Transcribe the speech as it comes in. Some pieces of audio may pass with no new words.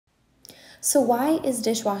So why is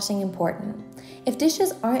dishwashing important? If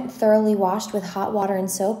dishes aren't thoroughly washed with hot water and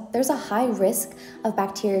soap, there's a high risk of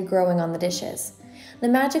bacteria growing on the dishes. The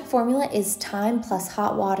magic formula is time plus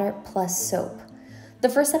hot water plus soap. The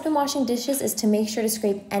first step in washing dishes is to make sure to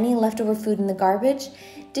scrape any leftover food in the garbage.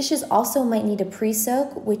 Dishes also might need a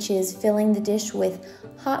pre-soak, which is filling the dish with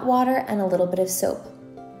hot water and a little bit of soap.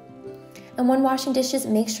 And when washing dishes,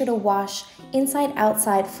 make sure to wash inside,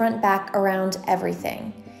 outside, front, back, around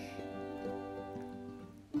everything.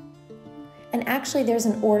 And actually, there's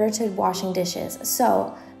an order to washing dishes.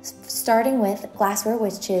 So, starting with glassware,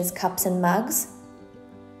 which is cups and mugs.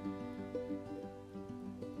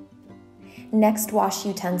 Next, wash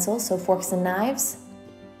utensils, so forks and knives.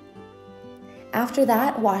 After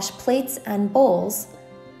that, wash plates and bowls.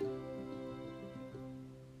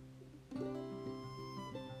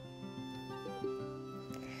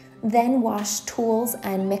 Then wash tools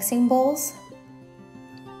and mixing bowls.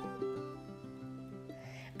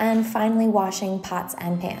 And finally, washing pots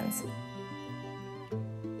and pans.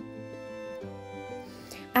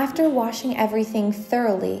 After washing everything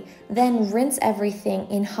thoroughly, then rinse everything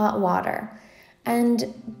in hot water.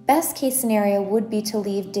 And best case scenario would be to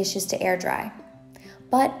leave dishes to air dry.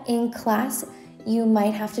 But in class, you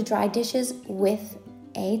might have to dry dishes with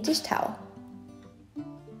a dish towel.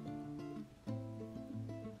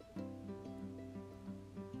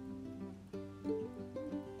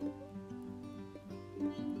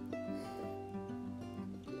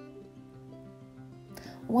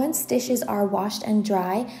 Once dishes are washed and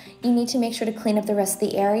dry, you need to make sure to clean up the rest of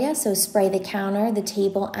the area, so spray the counter, the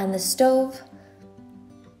table, and the stove.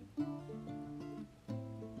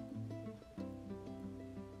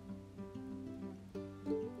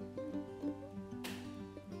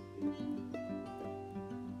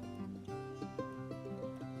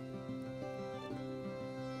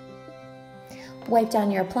 Wipe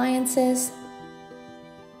down your appliances.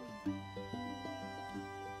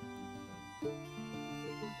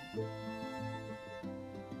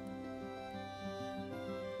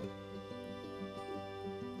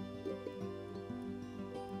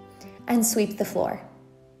 And sweep the floor.